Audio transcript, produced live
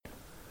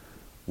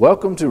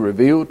Welcome to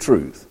Revealed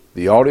Truth,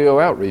 the audio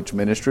outreach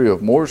ministry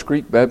of Moores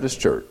Creek Baptist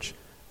Church.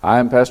 I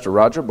am Pastor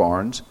Roger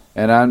Barnes,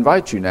 and I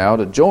invite you now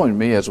to join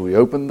me as we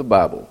open the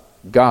Bible,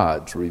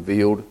 God's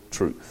Revealed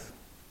Truth.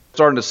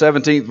 Starting the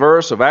 17th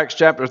verse of Acts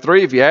chapter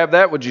 3. If you have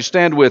that, would you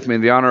stand with me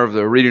in the honor of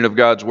the reading of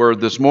God's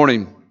Word this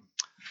morning?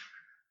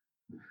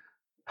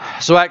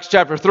 So Acts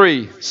chapter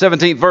 3,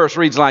 17th verse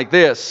reads like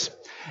this.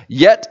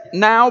 Yet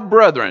now,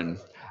 brethren,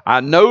 I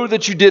know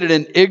that you did it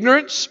in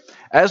ignorance,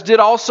 as did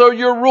also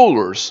your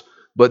rulers.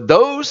 But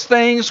those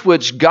things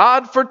which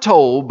God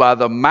foretold by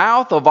the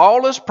mouth of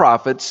all His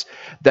prophets,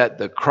 that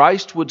the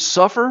Christ would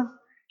suffer,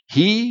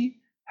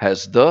 He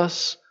has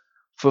thus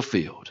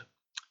fulfilled.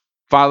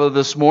 Father,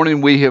 this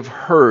morning we have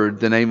heard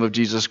the name of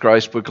Jesus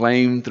Christ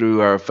proclaimed through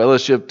our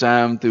fellowship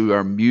time, through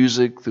our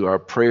music, through our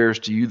prayers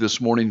to you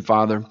this morning,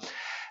 Father.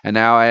 And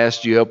now I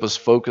ask you to help us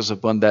focus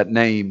upon that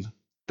name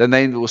that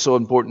was so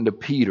important to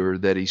Peter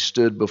that he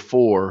stood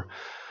before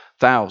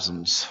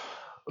thousands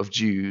of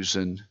Jews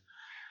and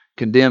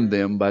condemned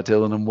them by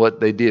telling them what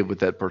they did with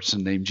that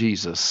person named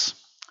Jesus.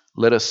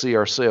 Let us see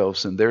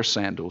ourselves in their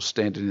sandals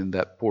standing in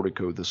that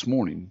portico this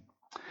morning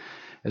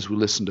as we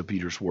listen to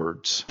Peter's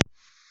words.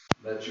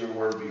 Let your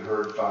word be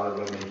heard, Father,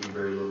 by making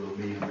very little of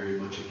me and very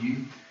much of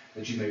you,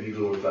 that you may be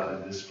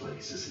glorified in this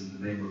place. It's in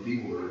the name of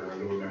the Word, our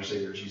Lord and our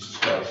Savior, Jesus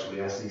Christ,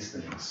 we ask these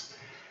things.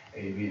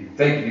 Amen.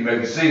 Thank you. You may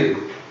be seated.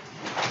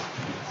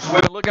 So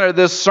we've been looking at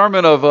this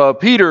sermon of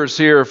Peter's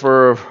here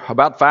for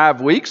about 5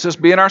 weeks. This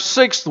being our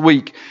 6th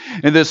week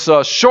in this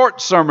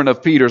short sermon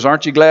of Peter's.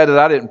 Aren't you glad that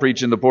I didn't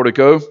preach in the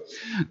portico?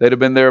 They'd have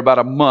been there about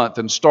a month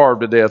and starved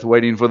to death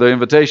waiting for the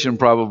invitation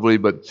probably.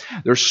 But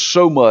there's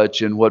so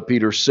much in what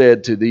Peter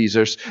said to these.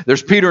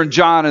 There's Peter and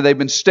John, and they've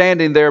been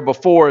standing there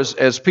before,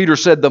 as Peter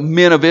said, the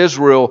men of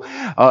Israel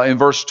in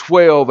verse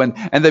 12.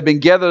 And they've been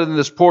gathered in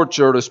this porch,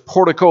 or this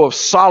portico of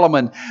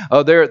Solomon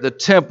there at the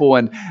temple.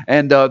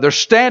 And they're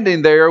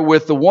standing there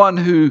with the one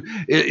who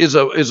is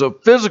a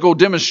physical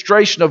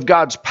demonstration of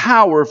God's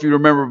power, if you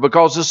remember,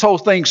 because this whole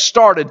thing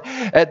started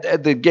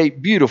at the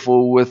gate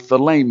beautiful with the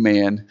lame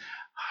man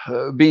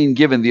being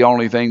given the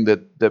only thing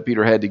that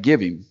Peter had to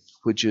give him,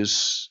 which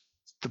is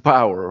the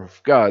power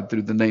of God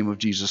through the name of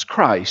Jesus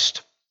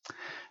Christ.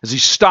 As he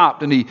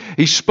stopped and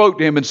he spoke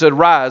to him and said,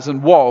 "Rise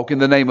and walk in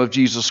the name of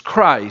Jesus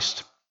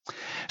Christ."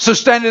 So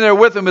standing there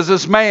with him is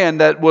this man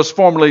that was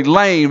formerly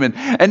lame.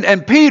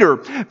 And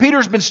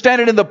Peter's been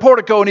standing in the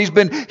portico, and he's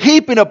been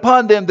heaping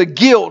upon them the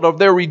guilt of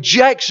their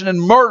rejection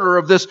and murder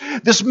of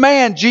this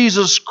man,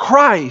 Jesus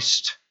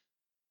Christ.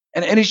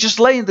 And he's just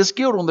laying this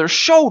guilt on their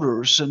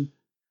shoulders. And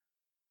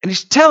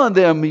he's telling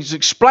them, he's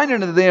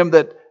explaining to them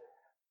that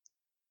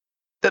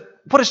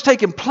what has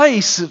taken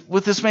place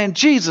with this man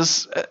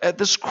Jesus at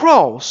this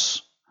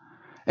cross.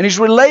 And he's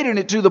relating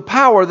it to the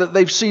power that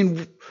they've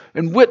seen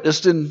and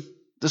witnessed in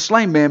this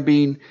lame man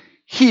being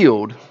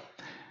healed.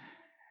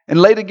 And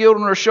lay the guilt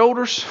on their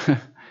shoulders.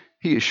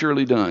 He is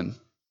surely done.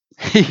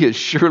 He is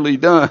surely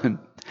done.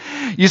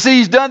 You see,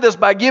 he's done this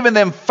by giving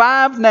them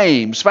 5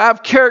 names,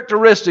 5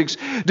 characteristics,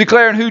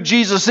 declaring who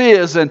Jesus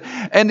is.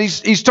 And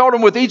he's told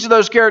them with each of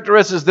those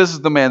characteristics, this is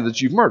the man that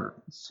you've murdered.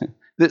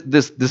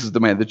 This is the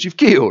man that you've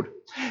killed.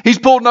 He's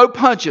pulled no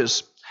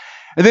punches.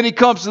 And then he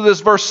comes to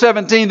this verse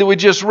 17 that we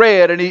just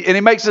read, and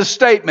he makes this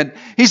statement.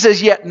 He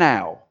says, yet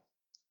now.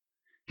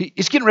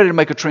 He's getting ready to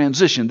make a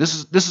transition.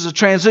 This is a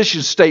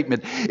transition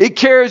statement. It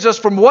carries us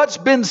from what's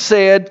been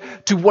said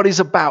to what he's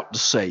about to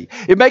say.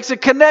 It makes a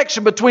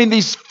connection between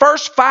these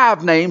first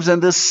 5 names and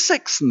the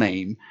 6th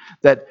name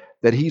that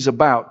he's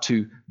about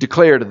to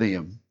declare to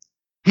them.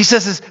 He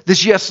says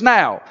this yes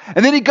now.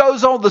 And then he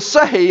goes on to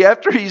say,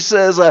 after he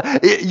says,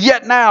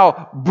 yet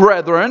now,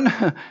 brethren,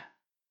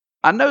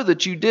 I know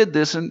that you did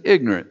this in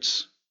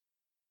ignorance.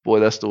 Boy,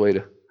 that's the way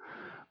to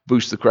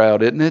boost the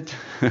crowd, isn't it?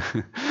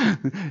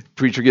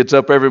 Preacher gets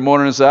up every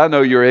morning and says, I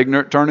know you're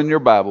ignorant, turning your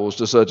Bibles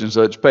to such and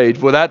such page.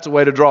 Well, that's a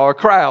way to draw a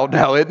crowd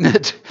now, isn't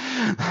it?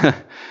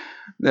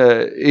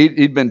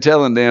 He'd been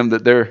telling them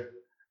that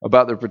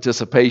about their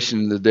participation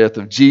in the death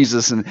of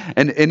Jesus.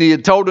 And he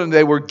had told them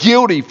they were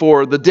guilty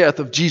for the death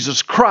of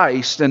Jesus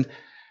Christ. And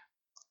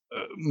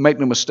make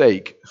no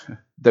mistake,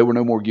 they were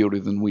no more guilty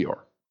than we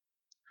are.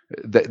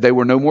 They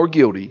were no more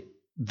guilty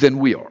than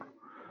we are.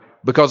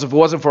 Because if it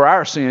wasn't for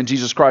our sin,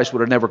 Jesus Christ would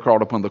have never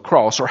crawled upon the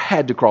cross or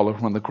had to crawl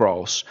upon the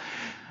cross.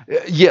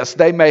 Yes,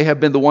 they may have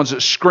been the ones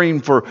that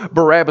screamed for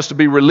Barabbas to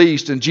be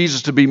released and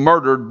Jesus to be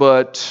murdered,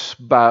 but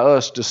by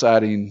us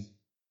deciding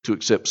to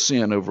accept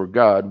sin over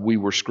God, we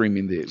were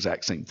screaming the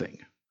exact same thing.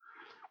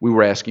 We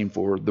were asking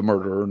for the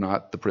murderer,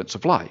 not the Prince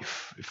of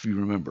Life, if you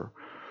remember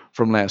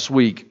from last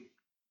week.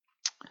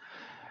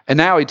 And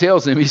now he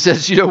tells them, he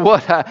says, you know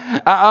what,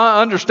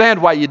 I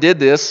understand why you did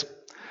this.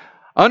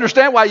 I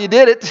understand why you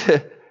did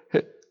it.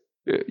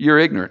 You're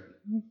ignorant.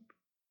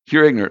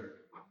 You're ignorant.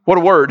 What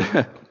a word.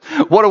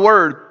 What a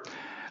word.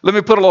 Let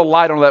me put a little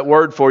light on that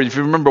word for you. If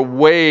you remember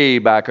way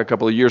back a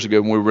couple of years ago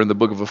when we were in the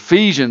book of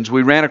Ephesians,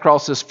 we ran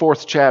across this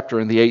 4th chapter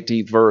in the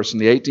 18th verse. And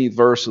the 18th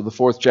verse of the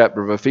 4th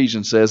chapter of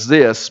Ephesians says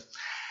this,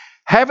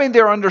 having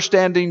their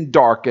understanding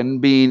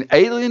darkened, being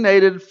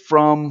alienated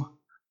from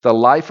the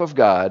life of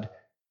God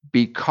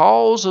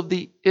because of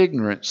the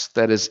ignorance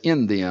that is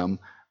in them,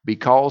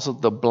 because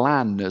of the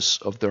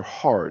blindness of their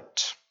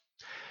heart.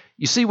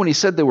 You see, when he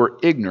said they were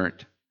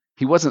ignorant,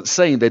 he wasn't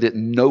saying they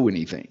didn't know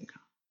anything.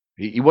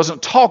 He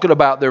wasn't talking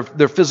about their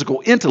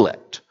physical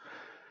intellect.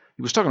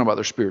 He was talking about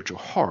their spiritual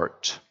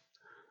heart.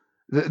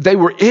 They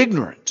were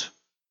ignorant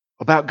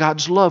about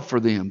God's love for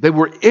them. They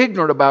were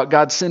ignorant about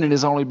God sending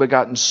his only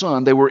begotten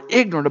Son. They were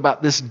ignorant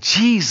about this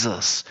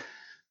Jesus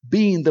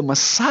being the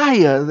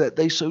Messiah that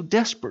they so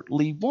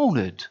desperately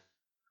wanted.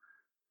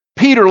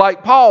 Peter,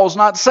 like Paul, is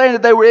not saying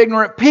that they were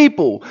ignorant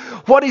people.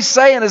 What he's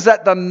saying is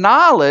that the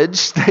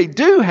knowledge they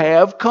do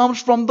have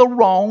comes from the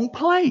wrong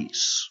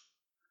place.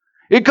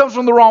 It comes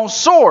from the wrong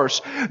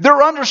source.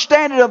 Their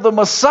understanding of the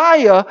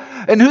Messiah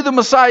and who the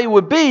Messiah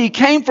would be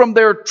came from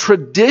their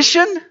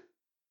tradition,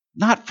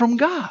 not from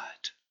God.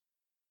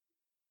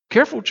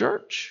 Careful,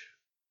 church.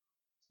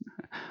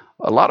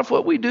 A lot of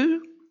what we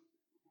do,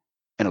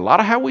 and a lot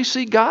of how we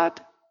see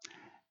God,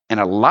 and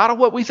a lot of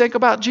what we think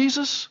about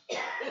Jesus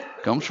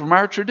comes from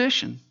our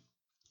tradition,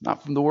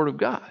 not from the Word of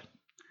God.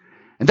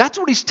 And that's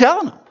what he's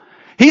telling them.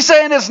 He's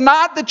saying it's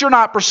not that you're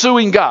not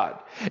pursuing God.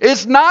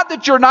 It's not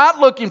that you're not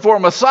looking for a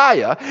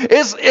Messiah.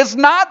 It's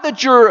not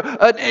that you're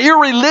an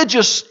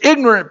irreligious,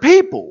 ignorant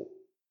people.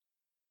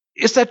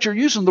 It's that you're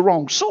using the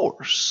wrong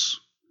source.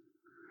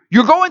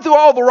 You're going through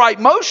all the right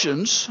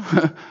motions,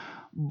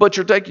 but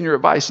you're taking your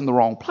advice in the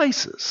wrong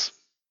places.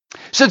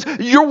 Since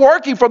you're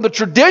working from the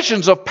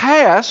traditions of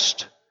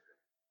past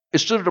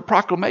instead of the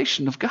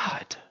proclamation of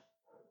God.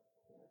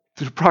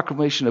 To the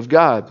proclamation of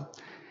God.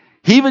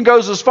 He even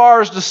goes as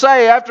far as to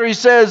say, after he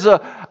says,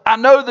 I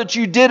know that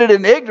you did it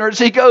in ignorance,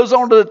 he goes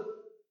on to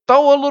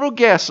throw a little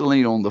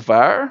gasoline on the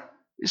fire.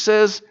 He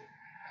says,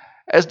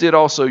 as did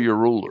also your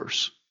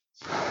rulers.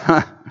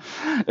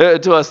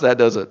 To us, that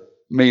doesn't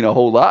mean a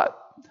whole lot.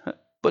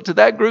 But to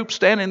that group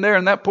standing there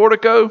in that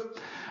portico,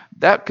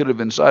 that could have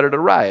incited a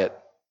riot.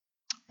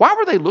 Why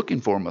were they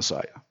looking for a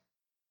Messiah?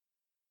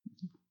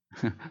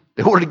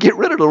 They wanted to get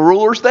rid of the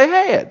rulers they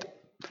had.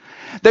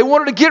 They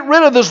wanted to get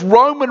rid of this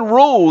Roman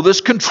rule,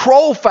 this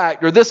control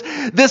factor, this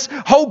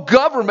whole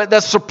government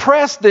that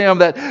suppressed them,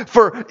 that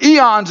for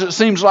eons, it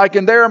seems like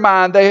in their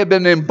mind, they had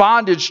been in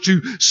bondage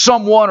to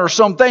someone or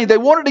something. They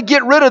wanted to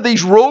get rid of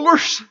these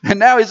rulers. And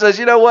now he says,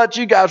 you know what?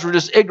 You guys were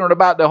just ignorant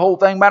about the whole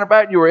thing. Matter of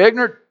fact, you were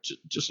ignorant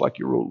just like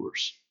your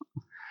rulers.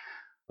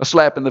 A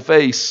slap in the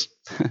face.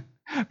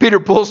 Peter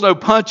pulls no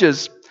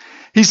punches.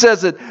 He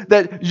says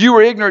that you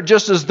were ignorant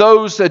just as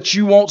those that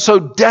you want so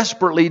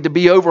desperately to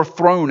be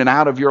overthrown and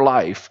out of your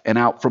life and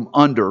out from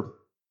under.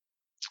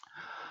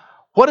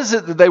 What is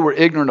it that they were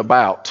ignorant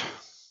about?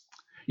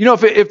 You know,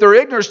 if their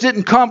ignorance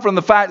didn't come from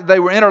the fact that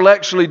they were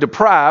intellectually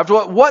deprived,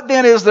 what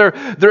then is their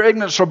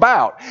ignorance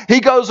about?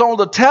 He goes on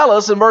to tell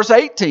us in verse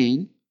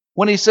 18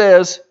 when he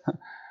says,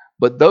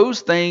 but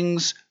those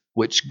things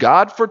which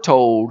God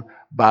foretold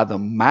by the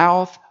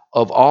mouth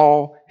of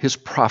all his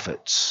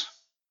prophets.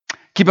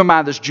 Keep in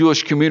mind this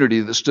Jewish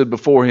community that stood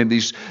before him,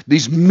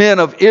 these men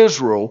of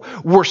Israel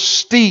were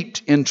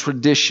steeped in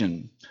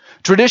tradition.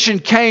 Tradition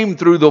came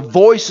through the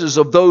voices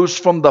of those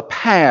from the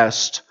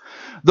past,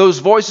 those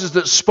voices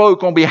that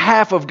spoke on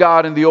behalf of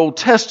God in the Old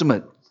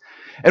Testament.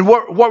 And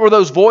what were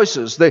those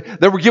voices? They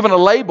were given a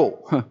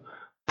label,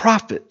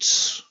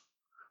 prophets.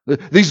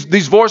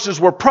 These voices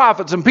were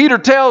prophets, and Peter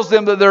tells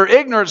them that their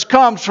ignorance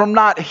comes from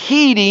not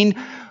heeding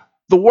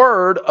the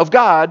word of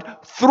God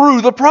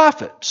through the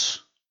prophets.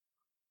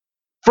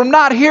 From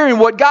not hearing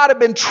what God had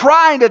been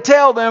trying to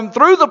tell them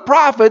through the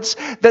prophets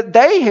that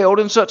they held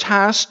in such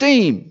high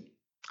esteem.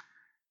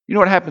 You know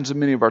what happens in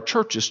many of our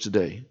churches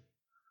today?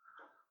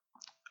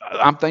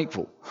 I'm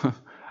thankful.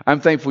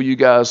 I'm thankful you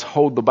guys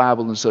hold the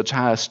Bible in such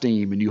high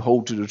esteem and you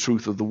hold to the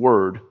truth of the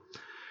Word.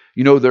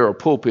 You know, there are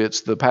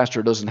pulpits, the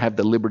pastor doesn't have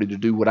the liberty to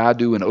do what I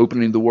do in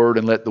opening the Word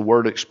and let the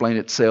Word explain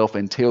itself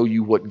and tell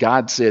you what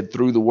God said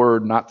through the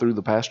Word, not through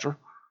the pastor.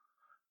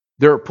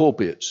 There are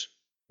pulpits.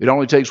 It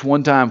only takes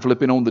one time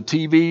flipping on the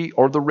TV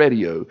or the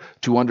radio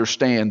to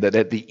understand that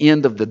at the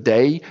end of the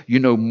day, you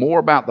know more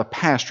about the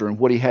pastor and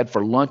what he had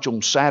for lunch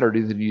on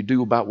Saturday than you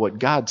do about what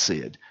God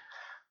said.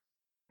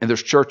 And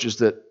there's churches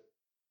that,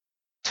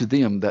 to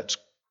them, that's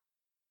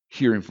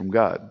hearing from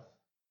God.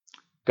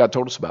 God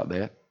told us about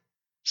that.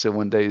 He said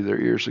one day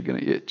their ears are going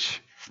to itch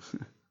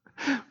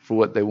for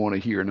what they want to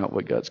hear, not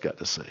what God's got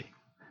to say.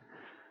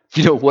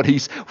 You know, what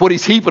he's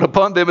heaping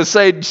upon them is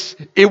saying,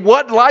 it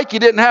wasn't like you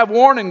didn't have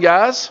warning,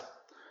 guys.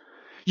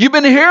 You've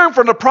been hearing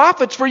from the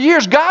prophets for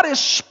years. God has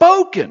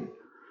spoken,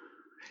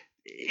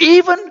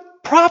 even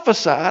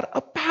prophesied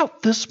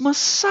about this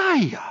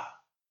Messiah.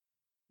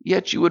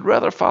 Yet you would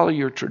rather follow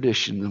your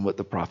tradition than what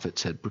the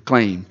prophets had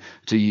proclaimed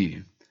to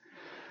you.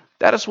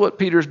 That is what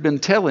Peter's been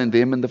telling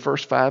them in the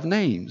first 5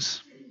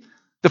 names.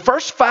 The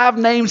first 5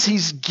 names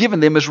he's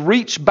given them is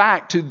reach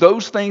back to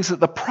those things that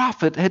the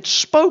prophet had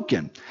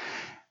spoken.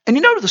 And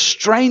you know the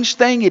strange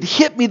thing? It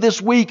hit me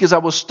this week as I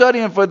was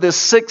studying for this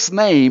 6th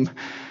name.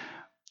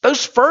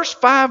 Those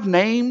first 5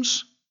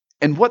 names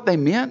and what they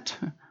meant,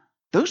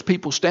 those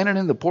people standing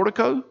in the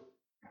portico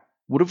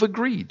would have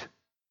agreed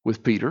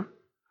with Peter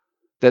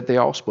that they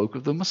all spoke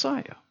of the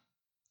Messiah.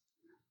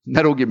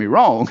 Now, don't get me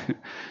wrong.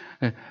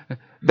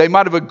 They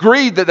might have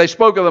agreed that they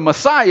spoke of the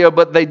Messiah,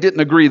 but they didn't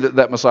agree that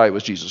that Messiah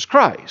was Jesus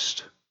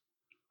Christ.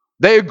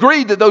 They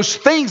agreed that those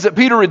things that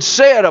Peter had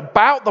said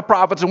about the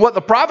prophets and what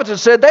the prophets had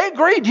said, they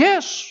agreed,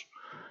 yes,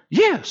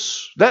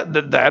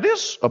 that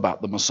is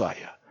about the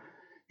Messiah.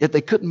 Yet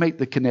they couldn't make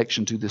the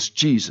connection to this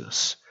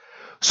Jesus.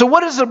 So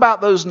what is it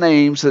about those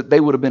names that they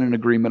would have been in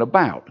agreement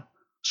about?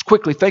 Let's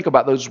quickly think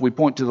about those as we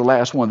point to the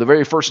last one. The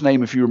very first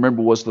name, if you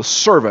remember, was the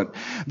servant.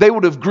 They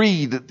would have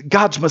agreed that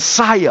God's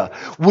Messiah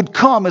would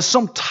come as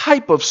some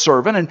type of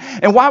servant.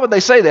 And why would they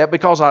say that?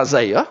 Because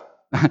Isaiah,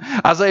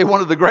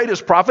 one of the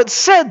greatest prophets,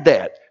 said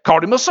that.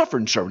 Called him a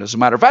suffering servant, as a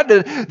matter of fact,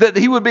 that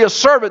he would be a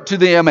servant to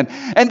them.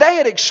 And they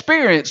had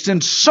experienced, in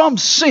some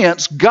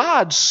sense,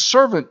 God's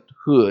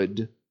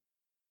servanthood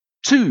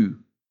to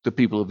the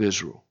people of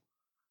Israel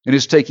and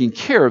is taking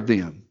care of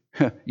them.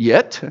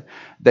 Yet,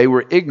 they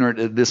were ignorant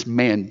that this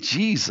man,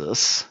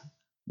 Jesus,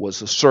 was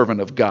the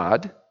servant of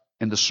God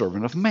and the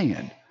servant of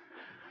man.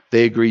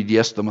 They agreed,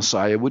 yes, the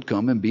Messiah would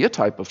come and be a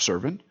type of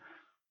servant,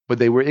 but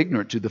they were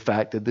ignorant to the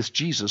fact that this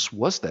Jesus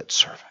was that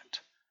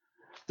servant.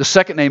 The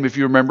second name, if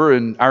you remember,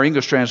 in our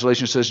English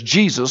translation says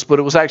Jesus, but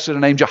it was actually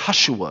the name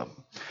Jehoshua.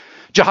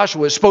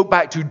 Jehoshua spoke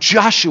back to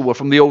Joshua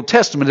from the Old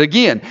Testament.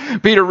 Again,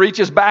 Peter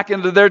reaches back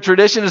into their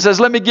tradition and says,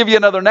 let me give you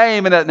another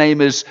name, and that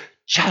name is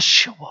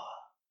Joshua.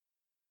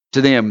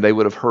 To them, they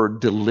would have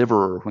heard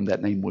deliverer when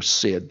that name was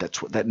said.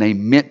 That's what that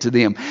name meant to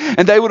them.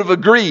 And they would have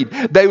agreed.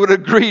 They would have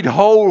agreed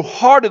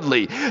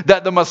wholeheartedly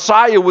that the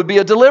Messiah would be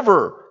a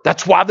deliverer.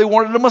 That's why they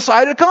wanted the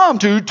Messiah to come,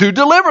 to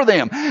deliver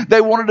them.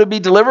 They wanted to be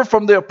delivered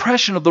from the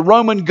oppression of the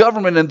Roman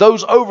government and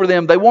those over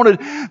them. They wanted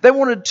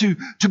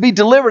to be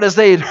delivered as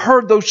they had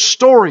heard those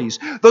stories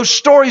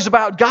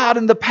about God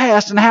in the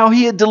past and how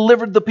He had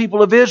delivered the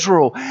people of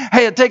Israel.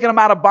 He had taken them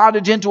out of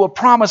bondage into a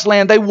promised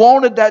land. They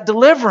wanted that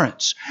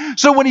deliverance.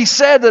 So when He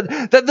said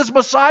that this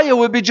Messiah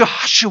would be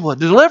Jehoshua,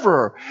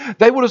 deliverer,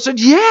 they would have said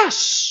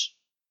yes.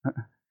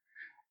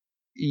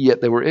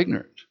 Yet they were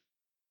ignorant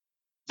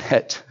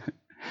that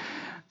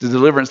the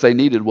deliverance they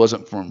needed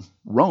wasn't from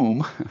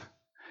Rome.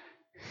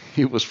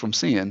 It was from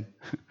sin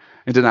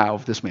and denial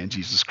of this man,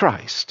 Jesus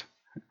Christ.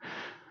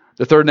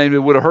 The third name they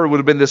would have heard would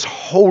have been this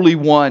Holy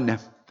One.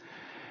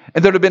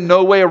 And there would have been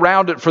no way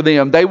around it for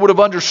them. They would have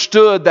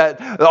understood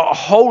that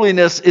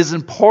holiness is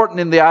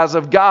important in the eyes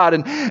of God.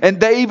 And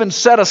they even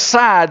set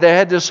aside, they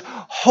had this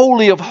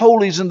Holy of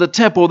Holies in the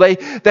temple. They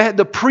had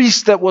the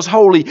priest that was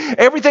holy.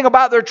 Everything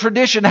about their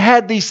tradition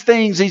had these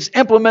things, these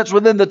implements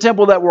within the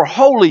temple that were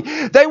holy.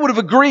 They would have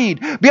agreed,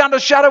 beyond a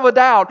shadow of a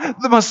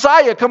doubt, the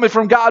Messiah coming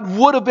from God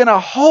would have been a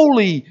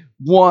holy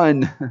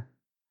one.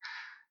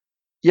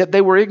 Yet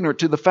they were ignorant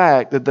to the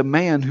fact that the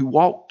man who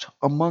walked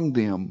among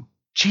them,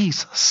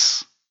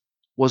 Jesus,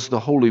 was the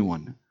Holy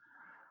One.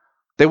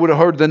 They would have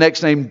heard the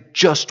next name,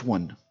 Just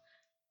One.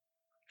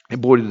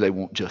 And boy, did they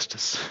want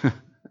justice.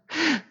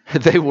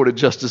 They wanted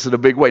justice in a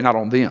big way, not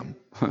on them.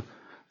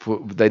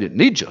 They didn't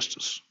need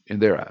justice in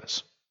their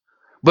eyes.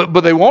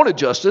 But they wanted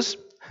justice.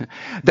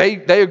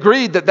 They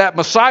agreed that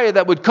Messiah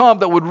that would come,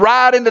 that would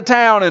ride into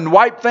town and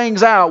wipe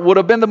things out, would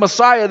have been the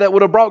Messiah that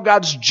would have brought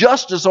God's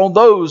justice on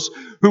those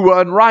who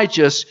were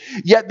unrighteous.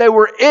 Yet they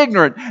were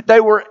ignorant. They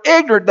were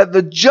ignorant that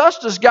the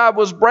justice God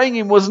was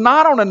bringing was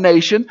not on a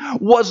nation,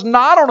 was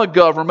not on a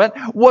government,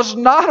 was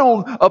not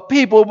on a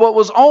people, but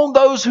was on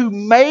those who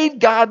made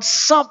God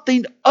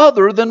something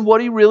other than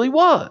what He really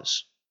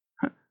was.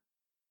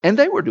 And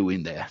they were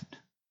doing that.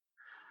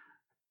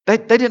 They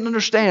didn't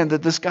understand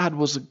that this God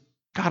was a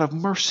God of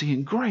mercy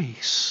and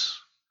grace.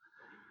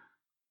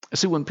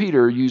 See, when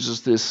Peter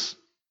uses this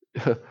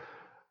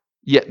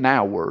yet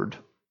now word,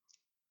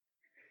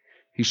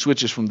 he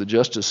switches from the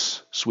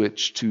justice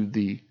switch to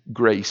the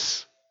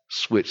grace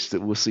switch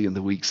that we'll see in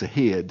the weeks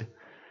ahead.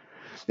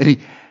 And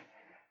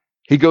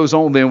he goes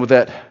on then with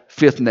that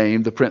fifth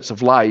name, the Prince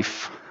of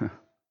Life.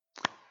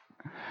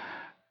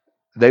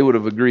 They would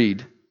have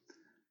agreed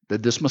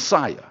that this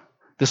Messiah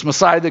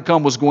that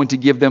come was going to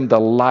give them the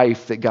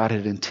life that God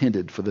had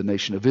intended for the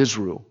nation of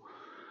Israel.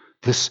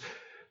 This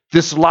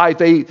life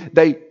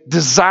they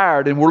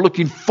desired and were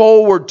looking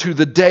forward to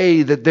the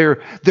day that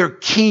their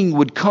king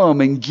would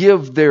come and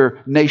give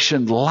their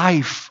nation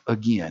life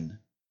again.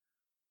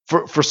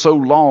 For so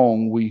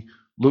long we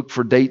look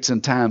for dates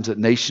and times that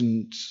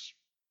nations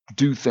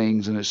do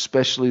things, and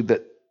especially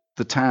that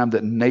the time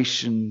that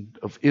nation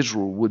of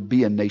Israel would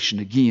be a nation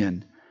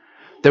again.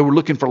 They were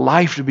looking for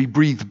life to be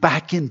breathed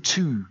back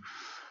into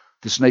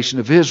this nation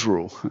of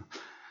Israel.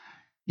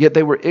 Yet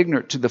they were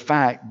ignorant to the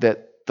fact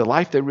that the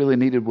life they really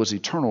needed was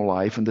eternal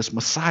life, and this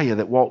Messiah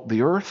that walked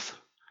the earth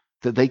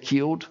that they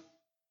killed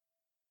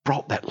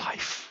brought that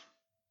life.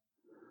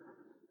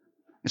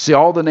 And see,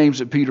 all the names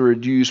that Peter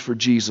had used for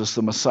Jesus,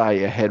 the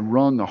Messiah, had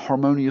rung a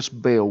harmonious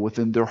bell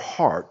within their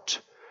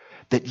heart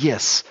that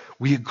yes,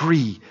 we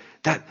agree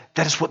that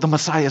is what the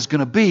Messiah is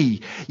going to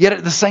be. Yet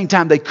at the same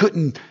time, they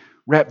couldn't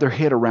wrap their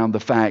head around the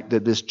fact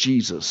that this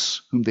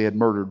Jesus whom they had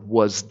murdered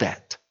was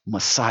that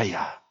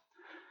Messiah.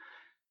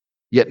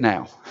 Yet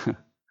now,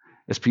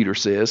 as Peter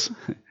says,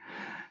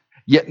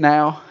 yet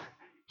now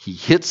he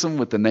hits them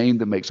with the name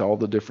that makes all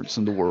the difference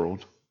in the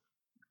world.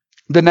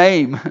 The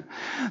name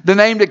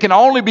that can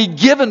only be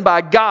given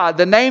by God,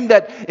 the name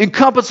that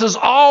encompasses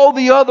all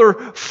the other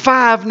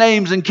 5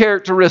 names and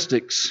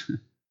characteristics.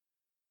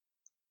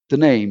 The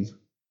name,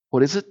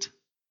 what is it?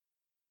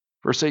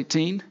 Verse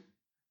 18,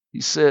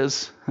 he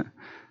says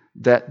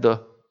that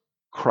the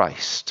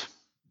Christ.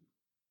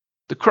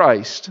 The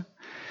Christ.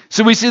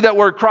 So we see that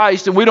word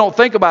Christ and we don't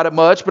think about it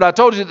much, but I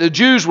told you that the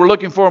Jews were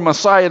looking for a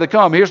Messiah to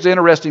come. Here's the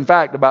interesting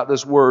fact about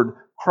this word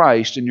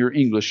Christ in your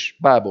English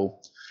Bible.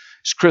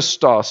 It's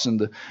Christos. In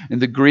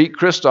the Greek,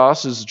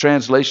 Christos is the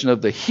translation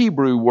of the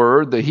Hebrew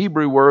word. The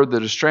Hebrew word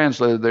that is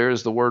translated there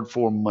is the word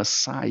for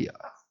Messiah.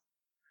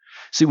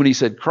 See, when he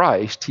said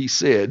Christ, he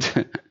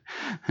said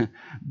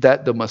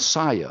that the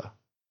Messiah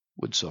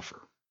would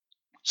suffer.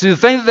 See, the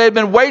thing that they've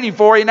been waiting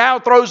for, he now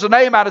throws the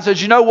name out and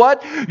says, you know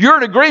what? You're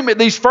in agreement.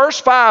 These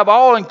first 5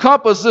 all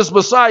encompass this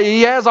Messiah.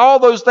 He has all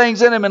those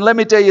things in him. And let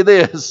me tell you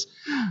this.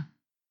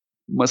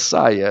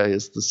 Messiah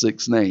is the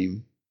 6th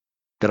name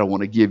that I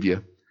want to give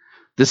you.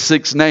 The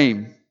 6th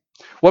name.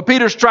 What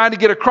Peter's trying to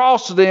get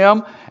across to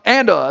them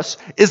and us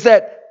is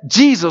that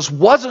Jesus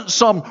wasn't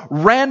some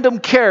random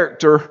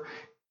character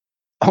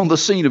on the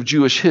scene of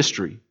Jewish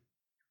history.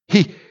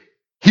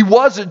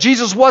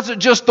 Jesus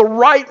wasn't just the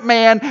right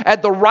man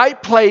at the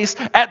right place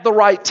at the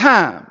right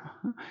time.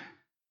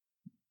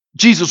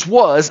 Jesus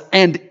was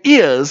and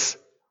is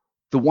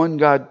the one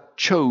God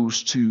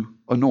chose to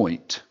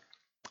anoint.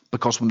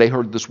 Because when they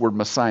heard this word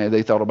Messiah,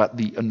 they thought about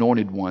the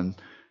anointed one.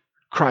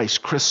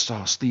 Christ,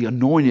 Christos, the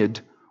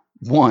anointed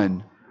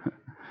one.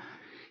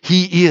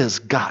 He is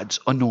God's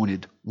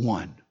anointed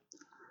one.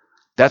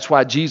 That's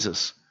why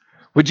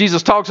when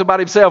Jesus talks about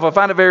himself, I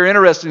find it very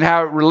interesting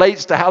how it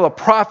relates to how the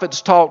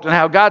prophets talked and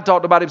how God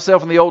talked about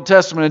himself in the Old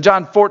Testament. In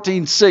John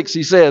 14:6,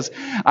 he says,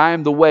 I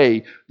am the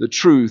way, the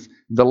truth,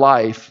 the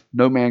life.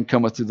 No man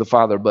cometh to the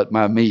Father but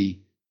by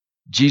me.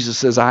 Jesus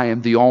says, I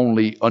am the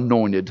only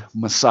anointed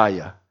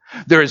Messiah.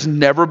 There has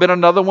never been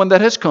another one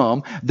that has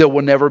come. There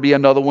will never be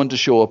another one to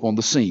show up on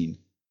the scene.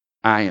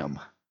 I am.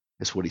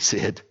 That's what he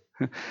said.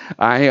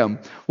 I am.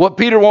 What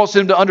Peter wants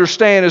them to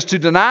understand is to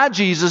deny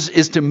Jesus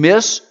is to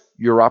miss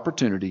your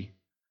opportunity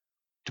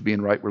to be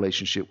in right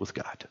relationship with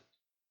God.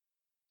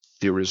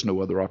 There is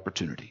no other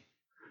opportunity.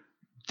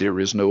 There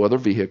is no other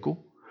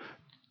vehicle.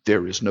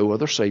 There is no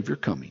other Savior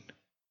coming.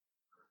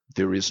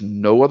 There is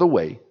no other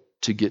way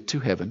to get to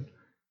heaven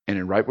and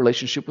in right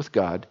relationship with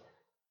God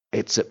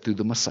except through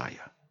the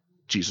Messiah,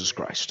 Jesus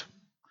Christ.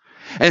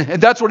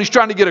 And that's what he's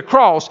trying to get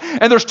across.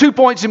 And there's 2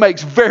 points he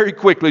makes very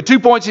quickly. 2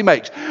 points he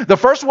makes. The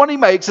first one he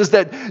makes is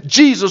that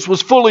Jesus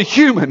was fully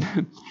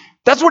human.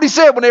 That's what he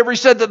said whenever he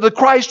said that the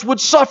Christ would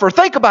suffer.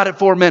 Think about it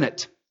for a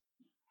minute.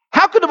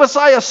 How could the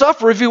Messiah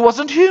suffer if he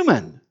wasn't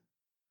human?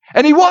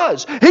 And he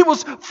was. He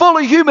was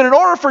fully human. In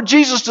order for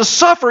Jesus to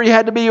suffer, he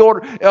had to be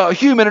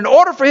human. In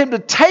order for him to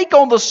take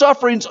on the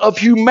sufferings of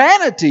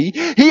humanity,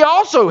 he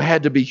also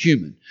had to be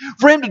human.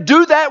 For him to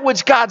do that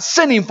which God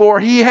sent him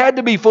for, he had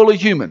to be fully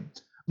human.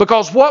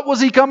 Because what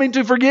was he coming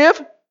to forgive?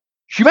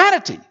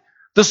 Humanity.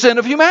 The sin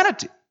of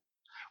humanity.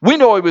 We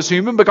know he was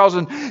human because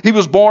he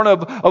was born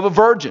of a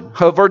virgin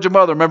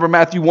mother. Remember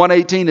Matthew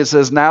 1:18, it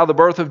says, now the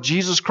birth of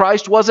Jesus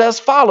Christ was as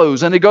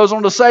follows. And it goes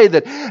on to say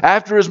that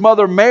after his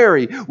mother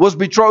Mary was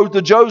betrothed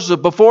to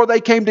Joseph, before they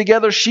came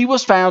together, she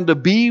was found to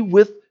be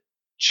with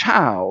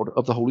child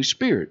of the Holy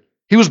Spirit.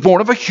 He was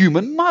born of a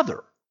human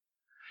mother.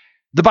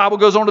 The Bible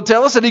goes on to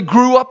tell us that he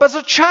grew up as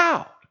a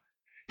child.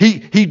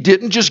 He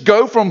didn't just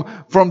go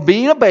from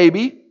being a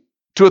baby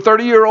to a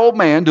 30-year-old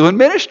man doing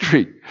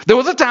ministry. There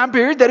was a time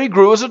period that he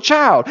grew as a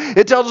child.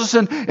 It tells us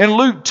in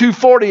Luke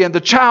 2:40, and the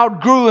child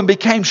grew and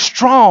became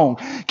strong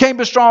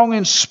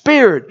in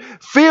spirit,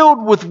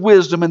 filled with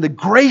wisdom, and the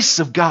grace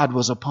of God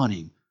was upon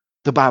him,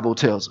 the Bible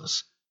tells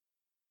us.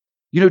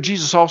 You know,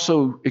 Jesus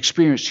also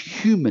experienced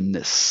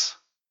humanness,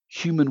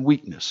 human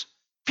weakness.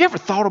 Have you ever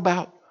thought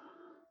about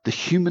the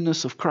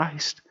humanness of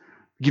Christ?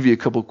 I'll give you a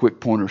couple of quick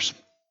pointers.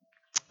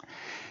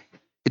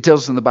 It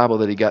tells us in the Bible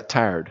that he got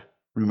tired.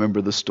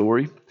 Remember the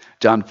story?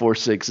 John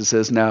 4:6, it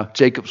says, now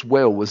Jacob's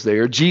well was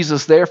there.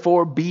 Jesus,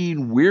 therefore,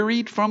 being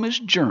wearied from his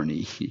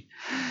journey,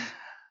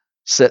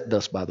 sat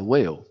thus by the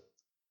well.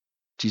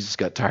 Jesus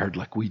got tired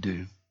like we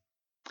do.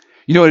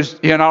 You know,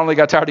 he not only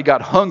got tired, he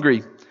got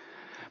hungry.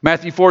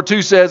 Matthew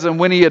 4:2 says, and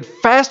when he had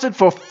fasted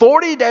for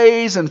 40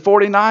 days and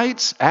 40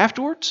 nights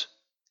afterwards,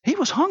 he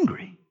was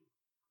hungry.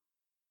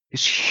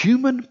 His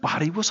human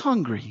body was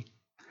hungry.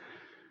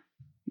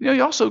 You know, he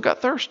also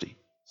got thirsty.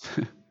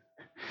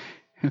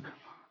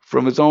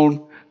 From his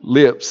own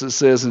lips, it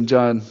says in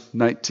John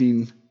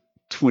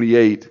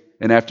 19:28,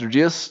 and after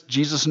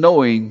Jesus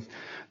knowing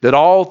that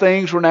all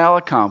things were now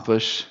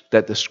accomplished,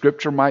 that the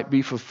scripture might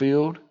be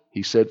fulfilled,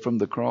 he said from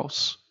the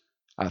cross,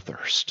 I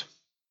thirst.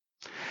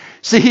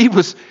 See, he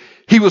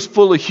was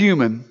fully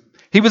human.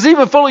 He was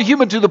even fully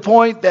human to the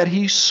point that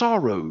he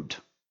sorrowed.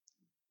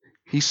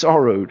 He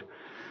sorrowed.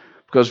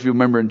 Because if you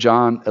remember in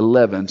John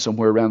 11,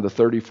 somewhere around the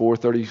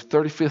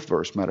 35th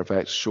verse, matter of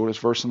fact, shortest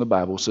verse in the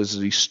Bible, says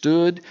that he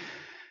stood at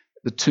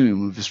the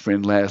tomb of his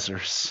friend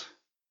Lazarus.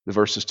 The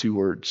verse is 2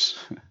 words.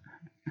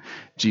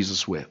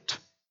 Jesus wept.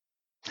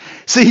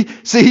 See,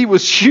 he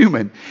was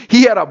human.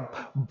 He had a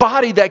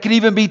body that could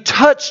even be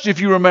touched,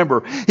 if you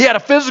remember. He had a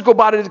physical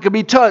body that could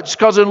be touched,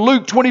 because in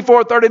Luke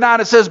 24:39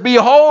 it says,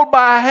 "Behold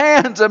my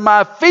hands and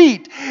my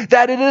feet,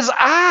 that it is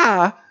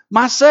I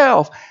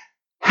myself.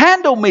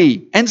 Handle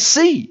me and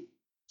see.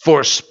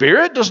 For a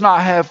spirit does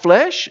not have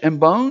flesh and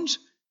bones,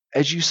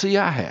 as you see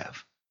I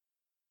have."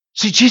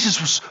 See, Jesus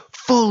was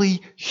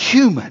fully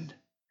human.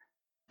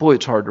 Boy,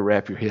 it's hard to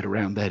wrap your head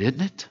around that,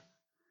 isn't it?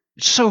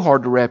 It's so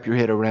hard to wrap your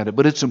head around it,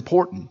 but it's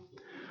important.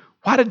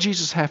 Why did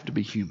Jesus have to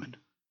be human?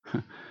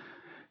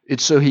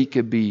 It's so he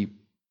could be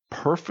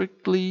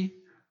perfectly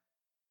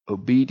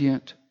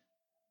obedient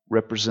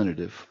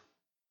representative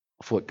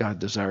of what God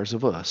desires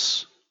of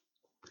us.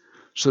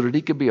 So that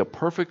he could be a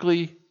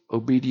perfectly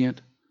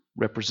obedient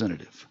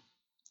representative.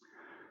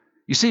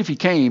 You see, if he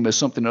came as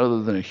something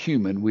other than a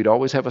human, we'd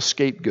always have a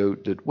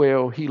scapegoat that,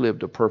 well, he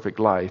lived a perfect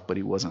life, but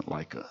he wasn't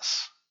like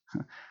us.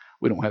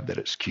 We don't have that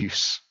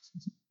excuse.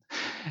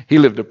 He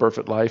lived a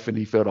perfect life, and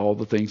he felt all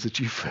the things that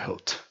you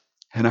felt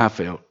and I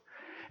felt.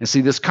 And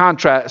see, this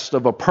contrast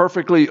of a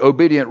perfectly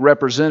obedient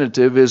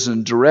representative is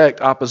in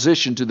direct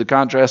opposition to the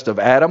contrast of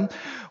Adam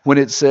when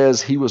it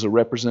says he was a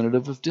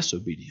representative of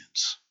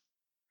disobedience.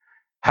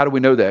 How do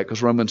we know that?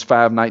 Because Romans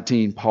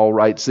 5:19, Paul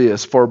writes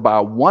this, "For by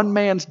one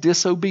man's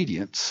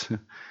disobedience,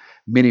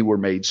 many were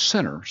made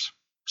sinners.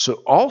 So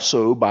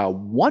also by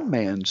one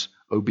man's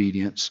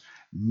obedience,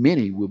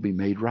 many will be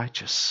made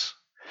righteous."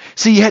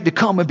 See, he had to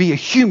come and be a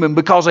human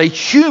because a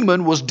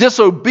human was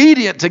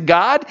disobedient to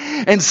God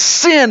and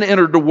sin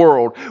entered the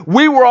world.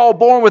 We were all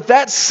born with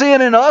that sin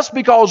in us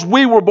because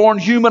we were born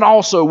human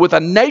also, with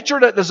a nature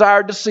that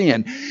desired to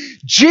sin.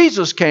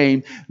 Jesus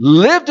came,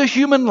 lived a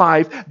human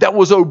life that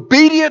was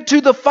obedient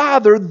to the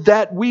Father,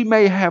 that we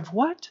may have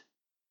what?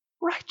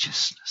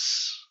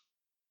 Righteousness.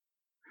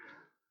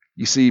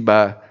 You see,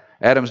 by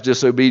Adam's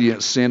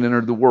disobedience, sin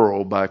entered the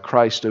world. By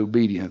Christ's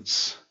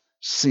obedience,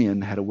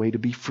 sin had a way to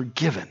be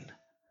forgiven.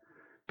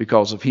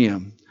 Because of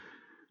him.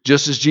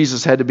 Just as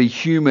Jesus had to be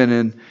human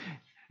and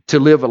to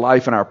live a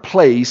life in our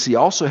place, he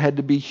also had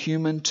to be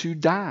human to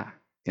die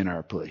in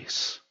our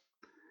place.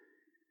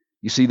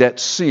 You see,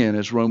 that sin,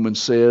 as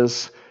Romans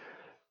says,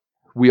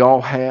 we all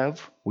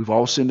have. We've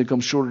all sinned and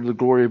come short of the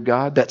glory of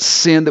God. That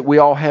sin that we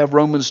all have,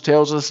 Romans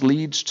tells us,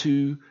 leads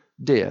to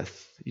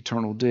death,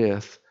 eternal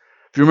death.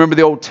 If you remember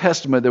the Old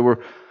Testament, there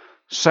were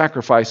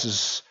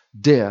sacrifices,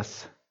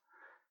 death.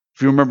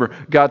 If you remember,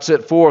 God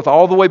set forth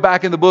all the way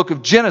back in the book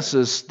of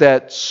Genesis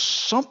that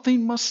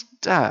something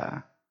must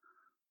die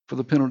for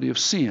the penalty of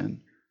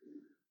sin.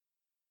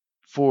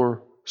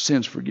 For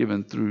sins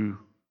forgiven through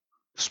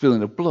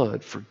spilling of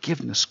blood,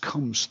 forgiveness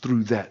comes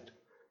through that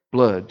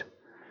blood.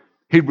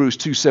 Hebrews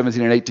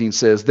 2:17 and 18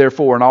 says,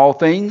 "Therefore in all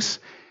things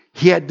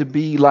he had to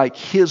be like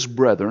his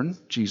brethren,"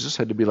 Jesus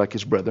had to be like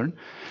his brethren,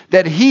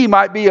 "that he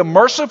might be a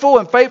merciful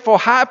and faithful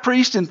high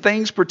priest in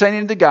things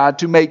pertaining to God,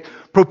 to make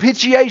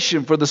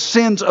propitiation for the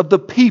sins of the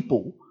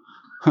people.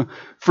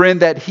 For in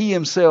that he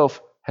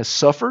himself has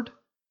suffered,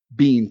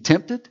 being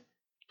tempted,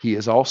 he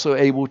is also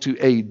able to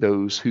aid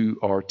those who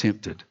are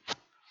tempted."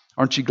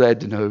 Aren't you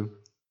glad to know?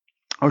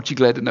 Aren't you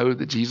glad to know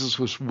that Jesus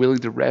was willing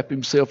to wrap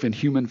himself in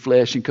human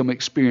flesh and come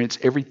experience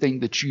everything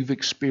that you've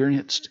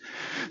experienced?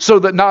 So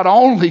that not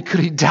only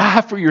could he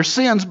die for your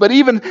sins, but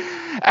even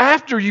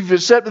after you've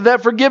accepted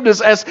that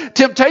forgiveness, as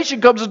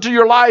temptation comes into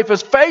your life,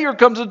 as failure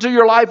comes into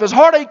your life, as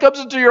heartache comes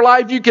into your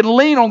life, you can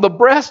lean on the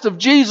breast of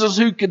Jesus,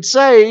 who could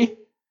say,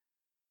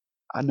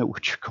 "I know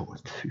what you're going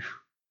through.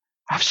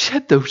 I've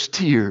shed those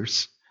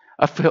tears.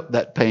 I felt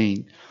that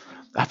pain.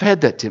 I've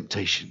had that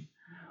temptation."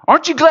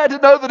 Aren't you glad to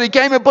know that he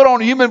came and put on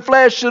human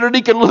flesh so that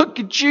he could look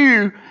at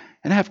you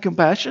and have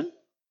compassion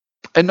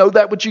and know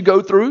that what you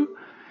go through?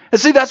 And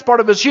see, that's part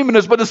of his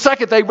humanness. But the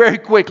second thing, very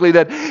quickly,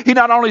 that he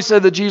not only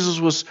said that Jesus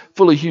was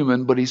fully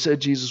human, but he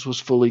said Jesus was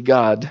fully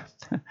God.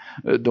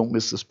 Don't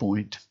miss this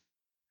point.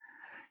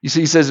 You see,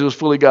 he says he was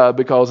fully God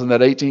because in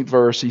that 18th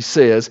verse he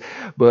says,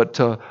 "But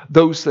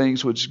those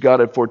things which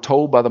God had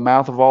foretold by the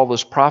mouth of all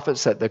his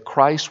prophets that the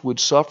Christ would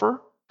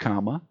suffer,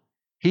 comma,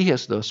 he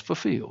has thus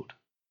fulfilled."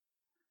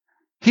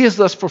 He is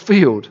thus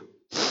fulfilled.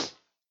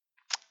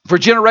 For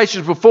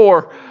generations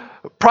before,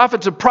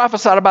 prophets have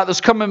prophesied about this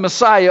coming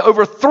Messiah.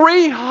 Over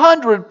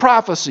 300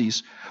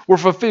 prophecies were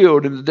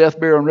fulfilled in the death,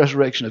 burial, and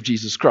resurrection of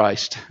Jesus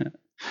Christ.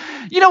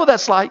 You know what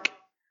that's like?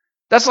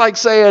 That's like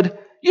saying,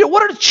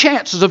 what are the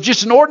chances of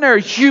just an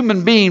ordinary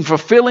human being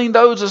fulfilling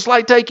those? It's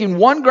like taking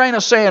one grain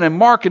of sand and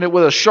marking it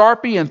with a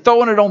Sharpie and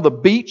throwing it on the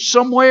beach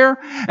somewhere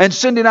and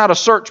sending out a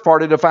search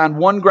party to find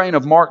one grain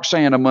of marked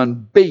sand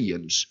among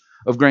billions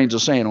of grains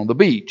of sand on the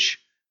beach.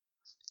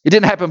 It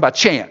didn't happen by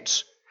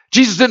chance.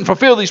 Jesus didn't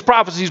fulfill these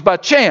prophecies by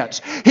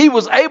chance. He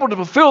was able to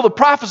fulfill the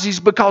prophecies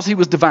because he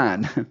was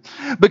divine,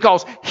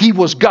 because he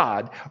was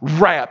God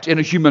wrapped in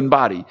a human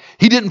body.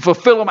 He didn't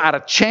fulfill them out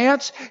of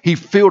chance. He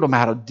filled them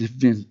out of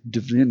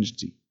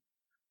divinity.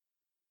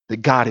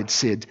 That God had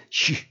said,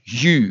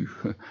 you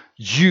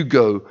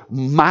go,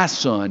 my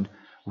son,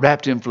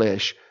 wrapped in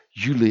flesh,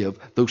 you live.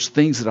 Those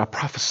things that I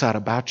prophesied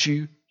about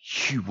you,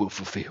 you will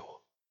fulfill.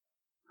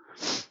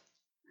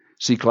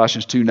 See,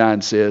 Colossians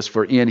 2:9 says,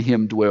 for in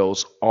him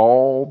dwells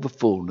all the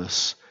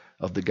fullness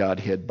of the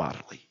Godhead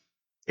bodily.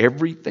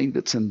 Everything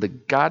that's in the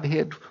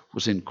Godhead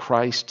was in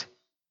Christ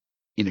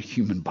in a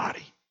human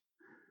body.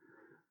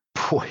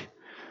 Boy,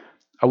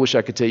 I wish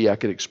I could tell you I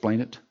could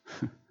explain it.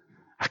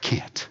 I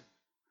can't.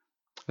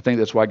 I think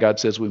that's why God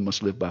says we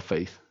must live by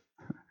faith.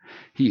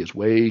 He is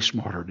way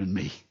smarter than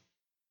me.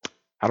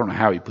 I don't know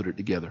how he put it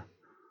together.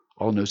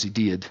 All I know is he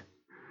did.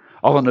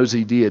 All I know is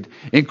he did.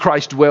 In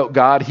Christ dwelt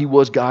God. He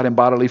was God in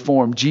bodily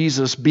form.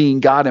 Jesus being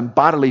God in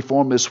bodily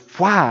form is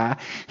why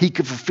he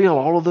could fulfill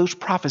all of those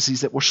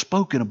prophecies that were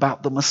spoken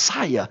about the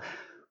Messiah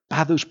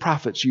by those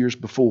prophets years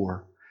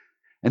before.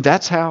 And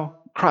that's how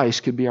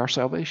Christ could be our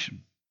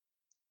salvation.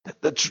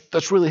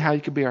 That's really how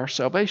he could be our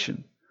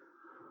salvation.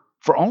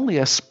 For only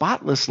a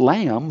spotless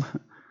lamb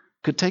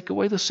could take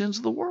away the sins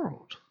of the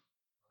world.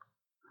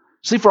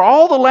 See, for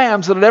all the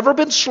lambs that had ever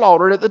been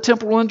slaughtered at the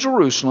temple in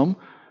Jerusalem,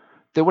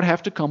 there would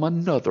have to come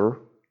another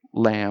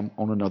lamb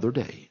on another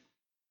day.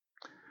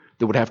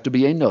 There would have to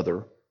be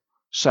another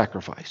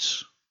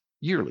sacrifice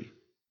yearly,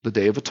 the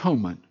Day of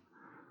Atonement.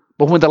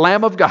 But when the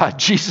Lamb of God,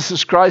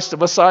 Jesus Christ, the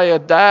Messiah,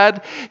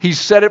 died, he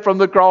said it from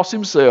the cross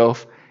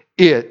himself,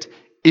 it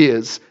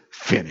is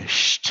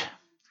finished.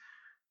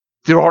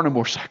 There are no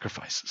more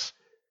sacrifices.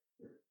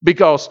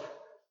 Because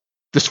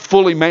this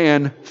fully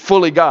man,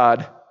 fully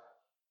God,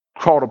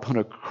 crawled upon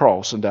a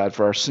cross and died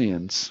for our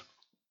sins.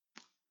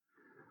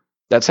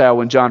 That's how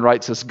when John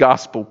writes this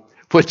gospel,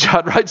 when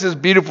John writes this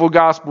beautiful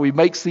gospel, he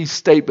makes these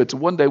statements.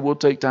 One day we'll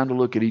take time to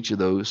look at each of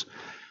those.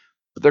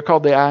 But they're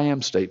called the I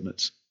am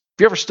statements.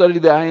 Have you ever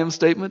studied the I am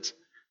statements?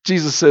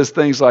 Jesus says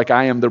things like,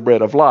 I am the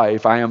bread of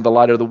life. I am the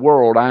light of the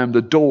world. I am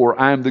the door.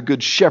 I am the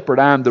good shepherd.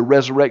 I am the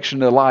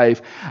resurrection of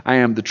life. I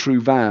am the true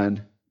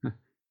vine.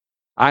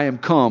 I am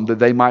come that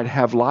they might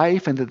have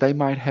life and that they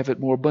might have it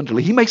more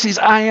abundantly. He makes these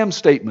I am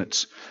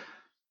statements.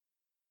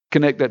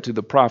 Connect that to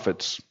the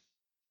prophets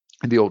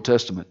in the Old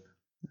Testament.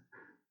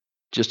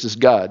 Just as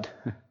God,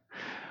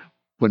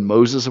 when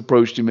Moses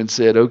approached him and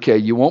said, okay,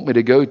 you want me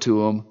to go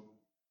to him,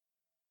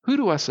 who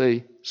do I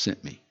say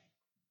sent me?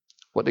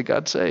 What did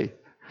God say?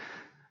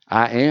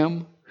 I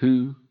am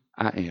who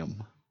I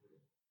am.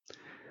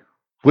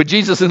 When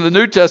Jesus in the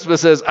New Testament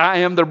says, I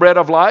am the bread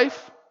of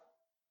life,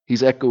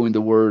 he's echoing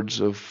the words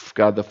of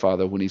God the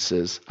Father when he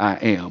says, I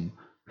am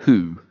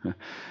who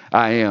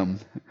I am.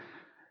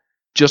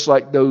 Just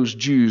like those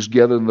Jews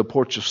gathered in the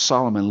porch of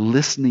Solomon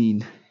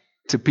listening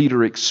to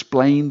Peter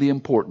explain the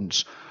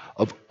importance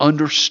of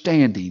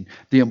understanding,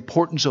 the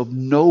importance of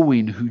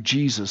knowing who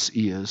Jesus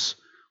is,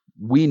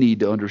 we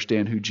need to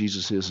understand who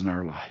Jesus is in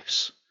our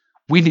lives.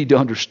 We need to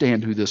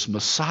understand who this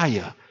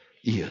Messiah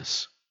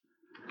is.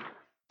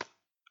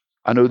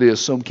 I know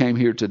this. Some came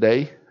here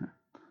today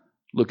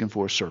looking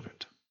for a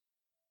servant.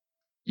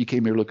 You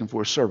came here looking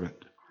for a servant.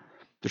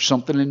 There's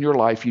something in your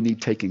life you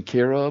need taken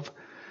care of,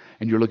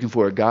 and you're looking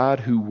for a God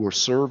who will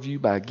serve you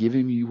by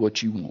giving you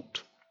what you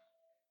want.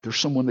 There's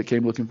someone that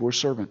came looking for a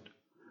servant.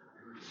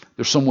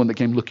 There's someone that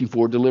came looking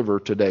for a deliverer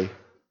today.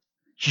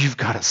 You've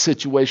got a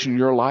situation in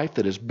your life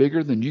that is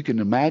bigger than you can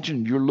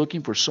imagine. You're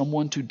looking for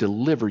someone to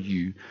deliver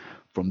you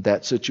from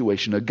that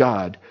situation, a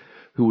God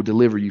who will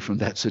deliver you from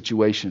that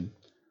situation.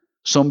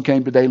 Some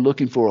came today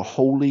looking for a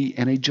holy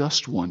and a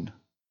just one.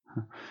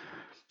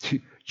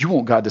 You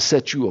want God to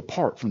set you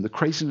apart from the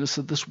craziness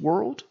of this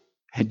world?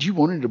 And you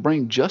want him to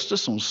bring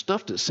justice on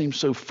stuff that seems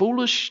so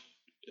foolish,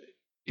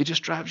 it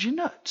just drives you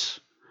nuts.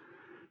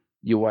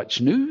 You watch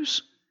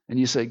news and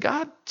you say,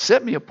 God,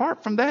 set me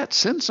apart from that.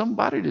 Send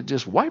somebody to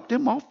just wipe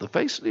them off the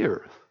face of the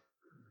earth.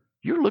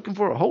 You're looking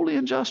for a holy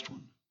and just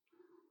one.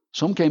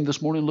 Some came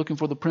this morning looking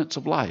for the Prince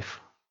of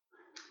Life.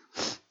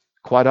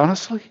 Quite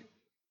honestly,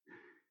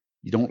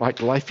 you don't like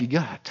the life you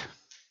got.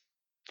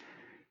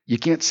 You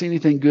can't see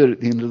anything good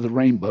at the end of the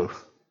rainbow.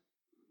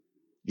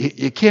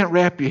 You can't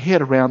wrap your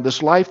head around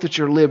this life that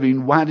you're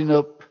living winding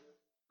up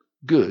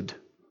good.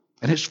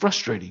 And it's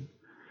frustrating.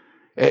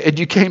 And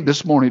you came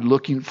this morning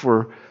looking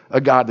for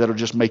a God that'll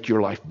just make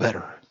your life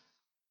better.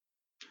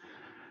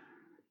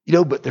 You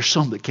know, but there's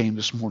some that came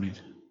this morning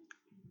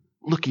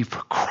looking for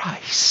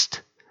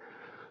Christ.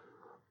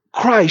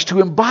 Christ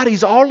who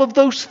embodies all of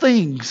those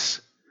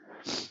things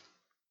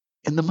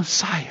in the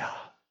Messiah.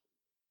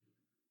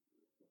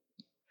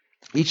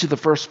 Each of the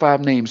first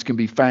 5 names can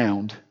be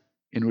found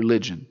in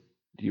religion.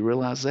 Do you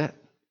realize that?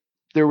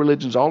 There are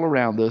religions all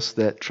around us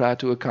that try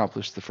to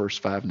accomplish the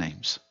first 5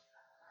 names.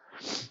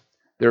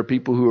 There are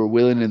people who are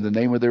willing in the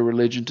name of their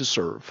religion to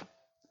serve.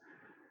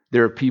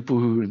 There are people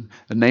who in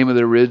the name of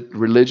their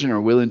religion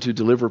are willing to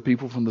deliver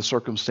people from the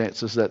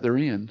circumstances that they're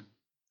in.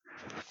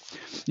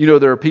 You know,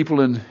 there are people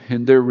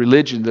in their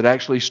religion that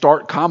actually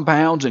start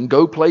compounds and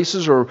go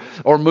places or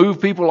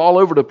move people all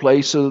over the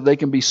place so that they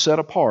can be set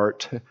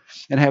apart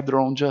and have their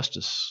own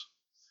justice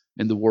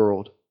in the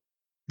world.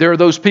 There are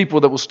those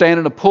people that will stand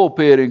in a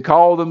pulpit and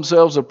call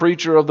themselves a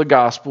preacher of the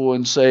gospel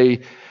and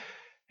say,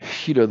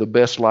 you know, the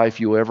best life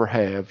you'll ever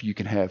have, you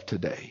can have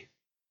today.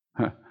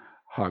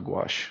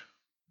 Hogwash.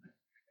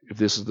 If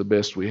this is the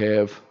best we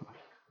have,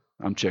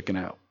 I'm checking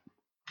out.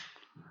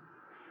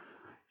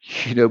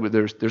 You know, but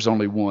there's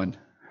only one.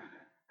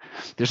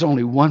 There's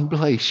only one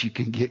place you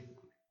can get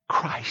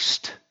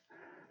Christ.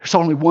 There's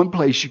only one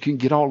place you can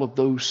get all of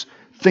those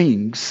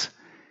things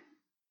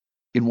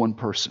in one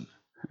person.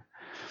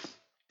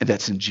 And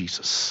that's in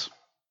Jesus.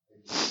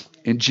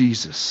 In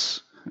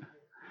Jesus.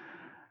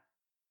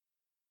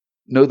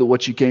 Know that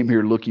what you came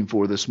here looking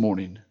for this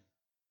morning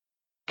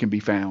can be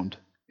found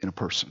in a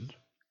person.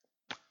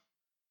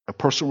 A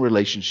personal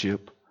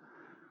relationship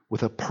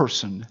with a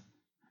person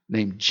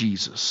named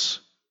Jesus.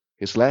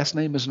 His last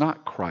name is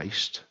not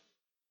Christ,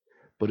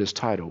 but his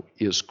title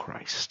is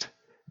Christ.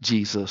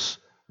 Jesus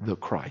the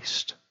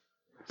Christ.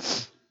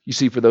 You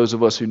see, for those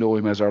of us who know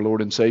him as our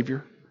Lord and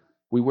Savior,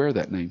 we wear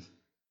that name.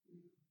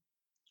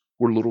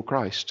 We're little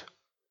Christ,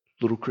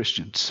 little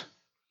Christians.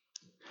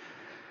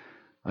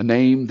 A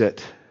name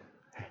that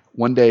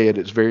one day at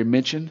its very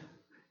mention,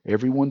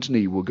 everyone's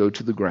knee will go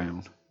to the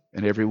ground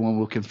and everyone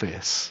will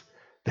confess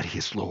that he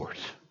is Lord.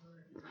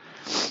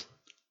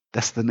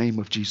 That's the name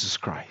of Jesus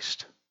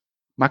Christ.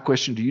 My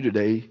question to you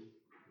today,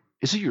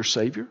 is he your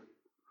Savior?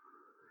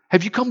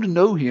 Have you come to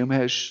know him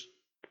as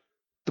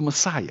the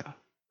Messiah?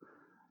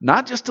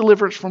 Not just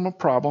deliverance from a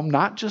problem,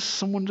 not just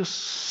someone to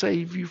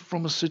save you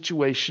from a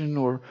situation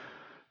or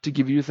to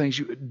give you things.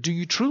 Do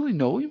you truly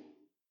know him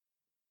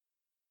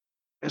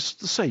as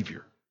the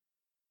Savior?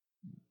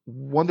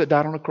 One that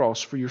died on a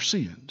cross for your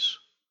sins.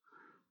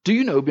 Do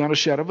you know beyond a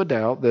shadow of a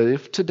doubt that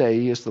if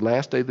today is the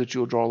last day that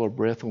you'll draw a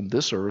breath on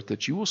this earth,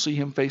 that you will see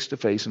him face to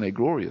face in a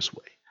glorious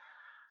way,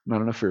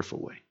 not in a fearful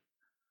way?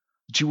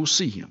 That you will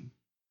see him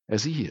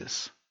as he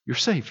is, your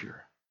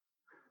Savior.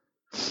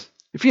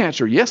 If you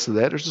answer yes to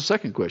that, there's a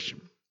second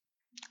question.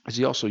 Is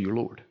he also your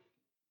Lord?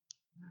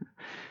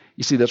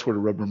 You see, that's where the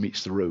rubber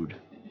meets the road.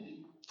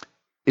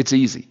 It's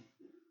easy.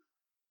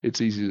 It's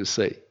easy to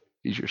say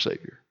he's your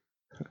Savior.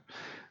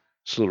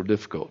 It's a little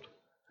difficult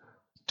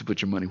to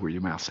put your money where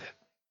your mouth's at.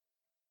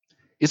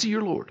 Is he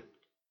your Lord?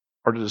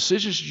 Are the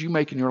decisions you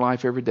make in your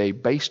life every day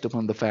based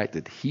upon the fact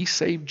that he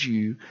saved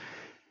you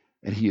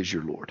and he is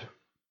your Lord?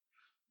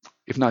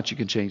 If not, you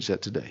can change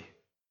that today.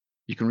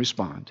 You can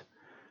respond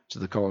to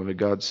the calling of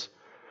God's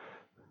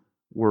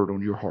word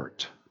on your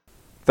heart.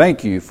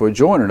 Thank you for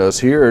joining us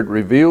here at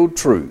Revealed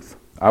Truth.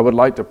 I would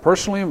like to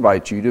personally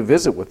invite you to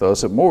visit with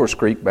us at Morris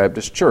Creek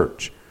Baptist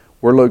Church.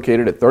 We're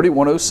located at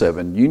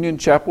 3107 Union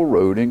Chapel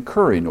Road in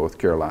Curry, North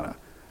Carolina.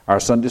 Our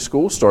Sunday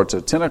school starts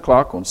at 10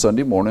 o'clock on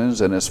Sunday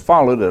mornings and is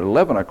followed at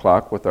 11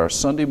 o'clock with our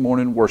Sunday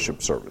morning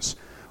worship service.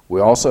 We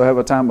also have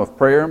a time of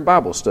prayer and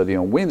Bible study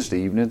on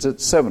Wednesday evenings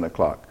at 7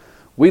 o'clock.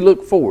 We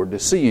look forward to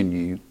seeing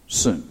you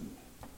soon.